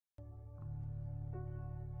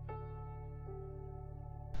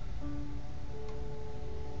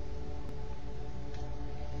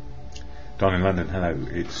Don in London, hello,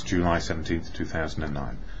 it's July 17th,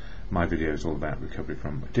 2009. My video is all about recovery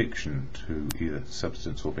from addiction to either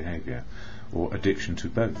substance or behaviour, or addiction to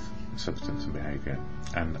both substance and behaviour.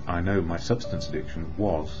 And I know my substance addiction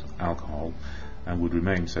was alcohol and would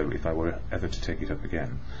remain so if I were ever to take it up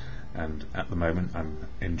again. And at the moment I'm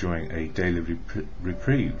enjoying a daily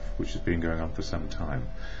reprieve, which has been going on for some time.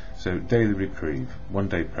 So daily reprieve, 1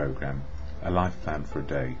 day programme, a life plan for a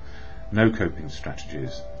day, no coping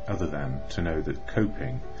strategies other than to know that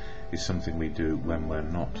coping is something we do when we're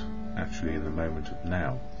not actually in the moment of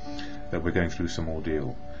now, that we're going through some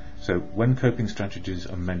ordeal. So when coping strategies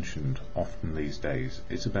are mentioned often these days,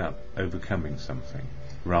 it's about overcoming something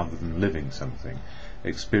rather than living something,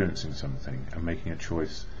 experiencing something and making a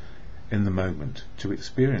choice in the moment to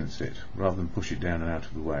experience it rather than push it down and out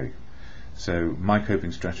of the way. So my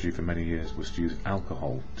coping strategy for many years was to use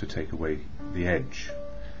alcohol to take away the edge,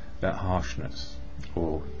 that harshness,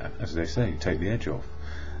 or as they say, take the edge off.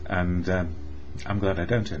 And I'm glad I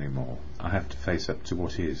don't anymore. I have to face up to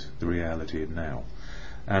what is the reality of now.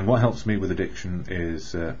 And what helps me with addiction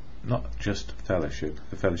is not just fellowship,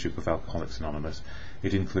 the fellowship of Alcoholics Anonymous.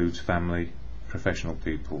 It includes family, professional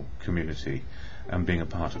people, community, and being a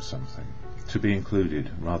part of something. To be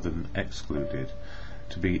included rather than excluded,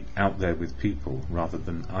 to be out there with people rather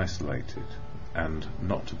than isolated, and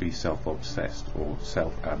not to be self-obsessed or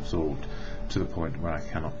self-absorbed to the point where I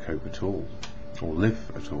cannot cope at all or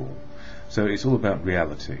live at all. So it's all about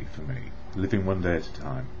reality for me, living 1 day at a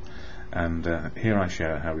time. And here I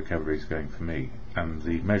share how recovery is going for me and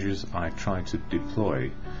the measures I try to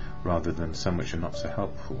deploy rather than some which are not so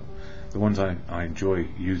helpful. The ones I enjoy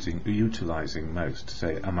utilising most to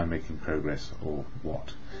say, am I making progress or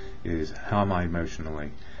what, is how am I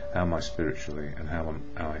emotionally, how am I spiritually, and how am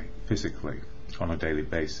I physically on a daily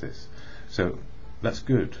basis. So that's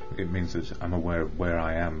good. It means that I'm aware of where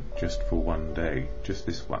I am just for 1 day, just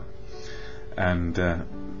this one. And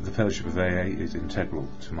the fellowship of AA is integral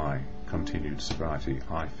to my continued sobriety,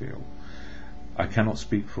 I feel. I cannot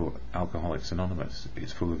speak for Alcoholics Anonymous.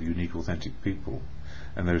 It's full of unique, authentic people.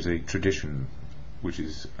 And there's a tradition, which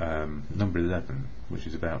is number 11, which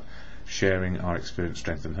is about sharing our experience,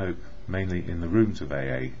 strength and hope, mainly in the rooms of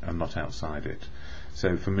AA and not outside it.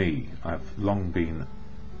 So for me, I've long been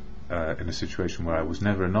in a situation where I was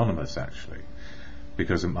never anonymous, actually,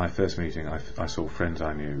 because at my first meeting I saw friends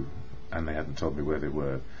I knew and they hadn't told me where they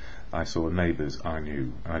were. I saw neighbours I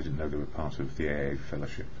knew and I didn't know they were part of the AA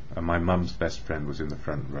fellowship, and my mum's best friend was in the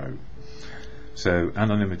front row. So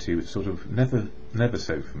anonymity was sort of never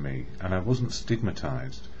so for me, and I wasn't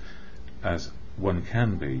stigmatised as one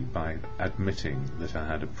can be by admitting that I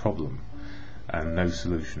had a problem and no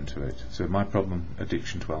solution to it. So my problem,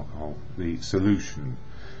 addiction to alcohol, the solution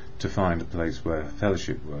to find a place where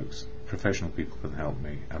fellowship works, professional people can help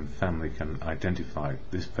me, and family can identify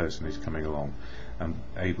this person is coming along and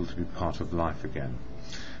able to be part of life again.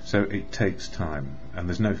 So it takes time, and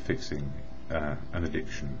there's no fixing an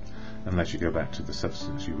addiction unless you go back to the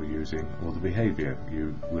substance you were using or the behaviour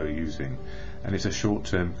you were using, and it's a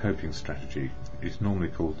short-term coping strategy. It's normally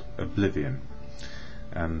called oblivion,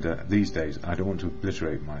 and these days I don't want to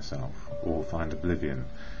obliterate myself or find oblivion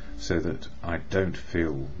so that I don't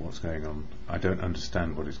feel what's going on, I don't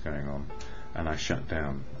understand what is going on, and I shut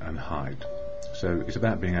down and hide. So it's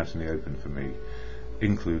about being out in the open for me,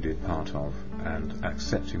 included, part of, and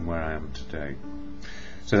accepting where I am today.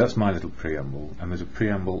 So that's my little preamble, and there's a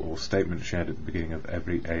preamble or statement shared at the beginning of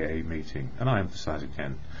every AA meeting, and I emphasise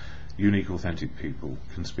again, unique, authentic people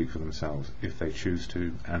can speak for themselves if they choose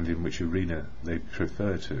to, and in which arena they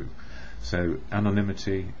prefer to. So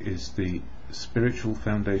anonymity is the spiritual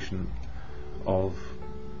foundation of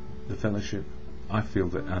the fellowship. I feel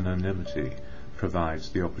that anonymity provides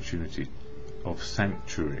the opportunity of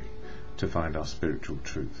sanctuary to find our spiritual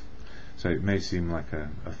truth. So it may seem like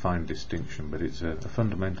a fine distinction, but it's a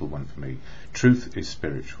fundamental one for me. Truth is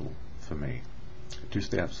spiritual for me,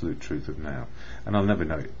 just the absolute truth of now. And I'll never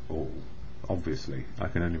know it all, obviously. I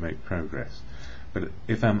can only make progress. But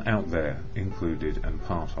if I'm out there, included and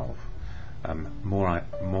part of, I'm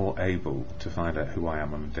more able to find out who I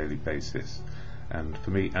am on a daily basis. And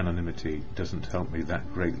for me, anonymity doesn't help me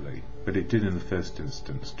that greatly, but it did in the first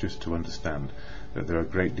instance, just to understand that there are a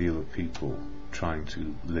great deal of people trying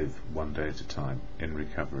to live 1 day at a time in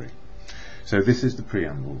recovery. So this is the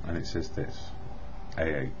preamble, and it says this: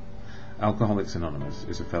 AA. Alcoholics Anonymous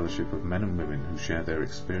is a fellowship of men and women who share their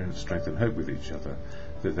experience, strength and hope with each other,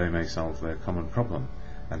 that they may solve their common problem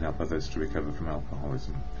and help others to recover from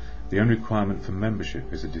alcoholism. The only requirement for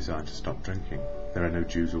membership is a desire to stop drinking. There are no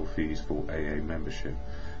dues or fees for AA membership.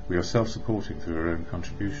 We are self-supporting through our own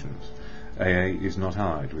contributions, AA is not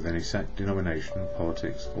allied with any sect, denomination,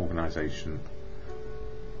 politics, organisation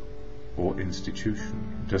or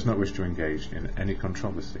institution. It does not wish to engage in any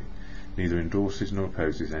controversy, neither endorses nor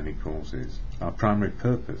opposes any causes. Our primary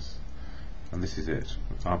purpose, and this is it,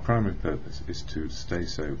 our primary purpose is to stay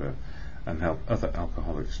sober and help other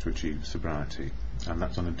alcoholics to achieve sobriety, and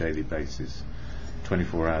that's on a daily basis,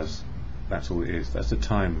 24 hours. That's all it is. That's the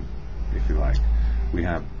time, if you like, we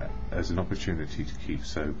have as an opportunity to keep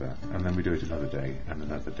sober, and then we do it another day and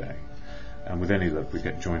another day, and with any luck we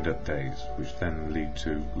get joined up days, which then lead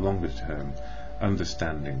to longer term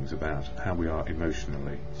understandings about how we are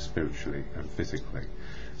emotionally, spiritually and physically.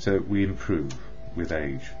 So we improve with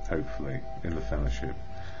age, hopefully, in the fellowship.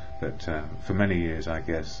 But for many years, I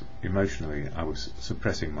guess, emotionally I was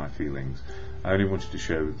suppressing my feelings. I only wanted to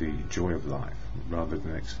show the joy of life rather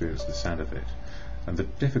than experience the sad of it. And the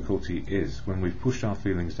difficulty is when we've pushed our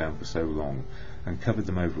feelings down for so long and covered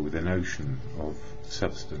them over with an ocean of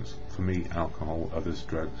substance, for me alcohol, others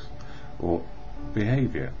drugs, or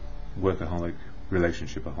behaviour, workaholic,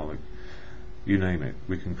 relationshipaholic, you name it,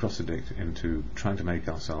 we can cross-addict into trying to make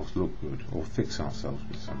ourselves look good or fix ourselves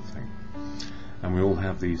with something. And we all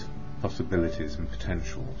have these possibilities and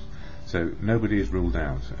potentials. So nobody is ruled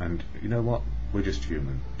out, and you know what? We're just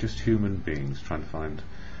human beings trying to find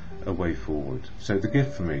a way forward. So the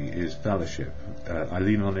gift for me is fellowship. I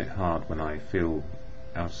lean on it hard when I feel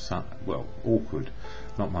outside, well, awkward,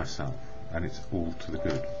 not myself, and it's all to the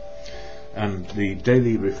good. And the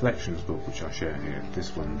Daily Reflections book, which I share here,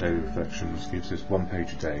 this one, Daily Reflections, gives us 1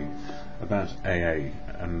 page a day about AA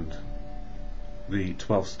and the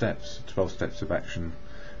 12 steps of action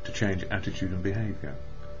to change attitude and behaviour.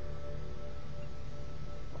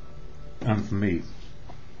 And for me,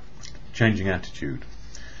 changing attitude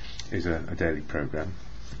is a daily program,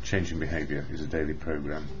 changing behaviour is a daily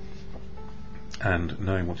program, and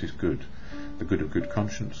knowing what is good, the good of good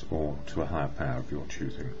conscience or to a higher power of your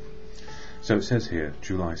choosing. So it says here,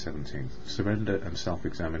 July 17th, surrender and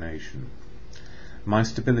self-examination. My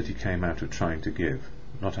stability came out of trying to give,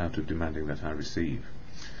 not out of demanding that I receive.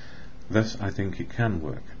 Thus I think it can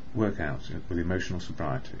work out with emotional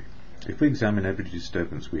sobriety. If we examine every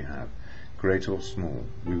disturbance we have, great or small,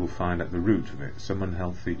 we will find at the root of it some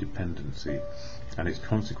unhealthy dependency and its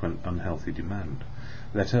consequent unhealthy demand.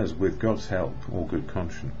 Let us, with God's help or good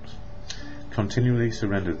conscience, continually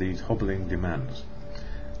surrender these hobbling demands.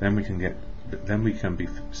 Then we can be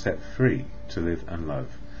set free to live and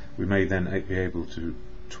love. We may then be able to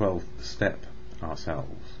 12-step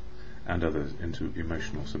ourselves and others into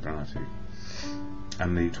emotional sobriety.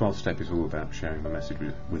 And the 12-step is all about sharing the message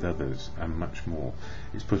with others, and much more.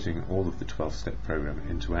 It's putting all of the 12-step program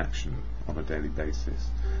into action on a daily basis,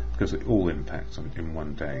 because it all impacts in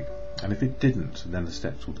one day. And if it didn't, then the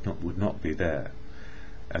steps would not be there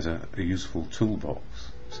as a useful toolbox.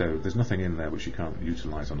 So there's nothing in there which you can't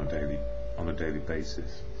utilise on a daily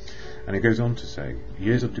basis. And it goes on to say,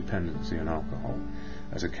 years of dependency on alcohol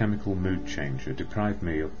as a chemical mood changer deprived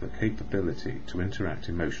me of the capability to interact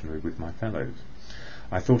emotionally with my fellows.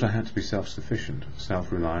 I thought I had to be self-sufficient,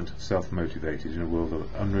 self-reliant, self-motivated in a world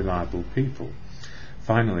of unreliable people.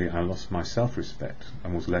 Finally, I lost my self-respect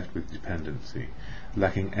and was left with dependency,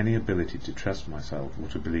 lacking any ability to trust myself or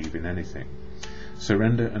to believe in anything.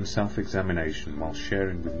 Surrender and self-examination while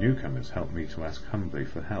sharing with newcomers helped me to ask humbly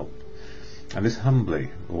for help. And this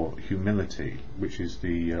humbly, or humility, which is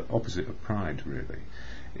the opposite of pride really,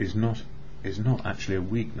 is not actually a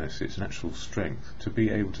weakness, it's an actual strength to be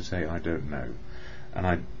able to say I don't know.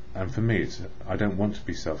 And for me, I don't want to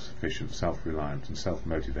be self-sufficient, self-reliant and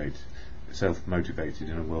self-motivated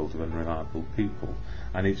in a world of unreliable people.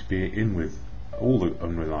 I need to be in with all the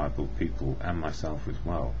unreliable people and myself as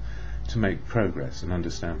well to make progress and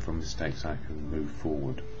understand from mistakes I can move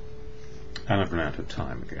forward. And I've run out of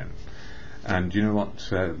time again. And you know what?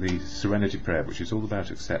 The Serenity Prayer, which is all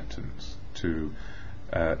about acceptance, to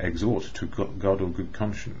exhort to God or good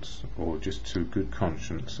conscience, or just to good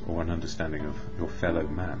conscience or an understanding of your fellow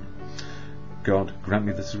man. God, grant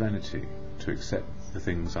me the serenity to accept the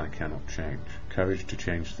things I cannot change, courage to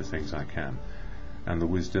change the things I can, and the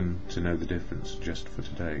wisdom to know the difference just for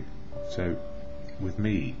today. So, with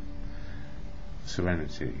me,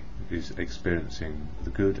 serenity is experiencing the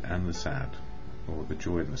good and the sad, or the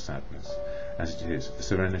joy and the sadness, as it is.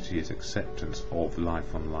 Serenity is acceptance of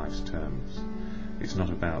life on life's terms. It's not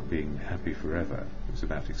about being happy forever, it's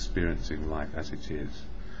about experiencing life as it is,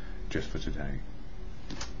 just for today.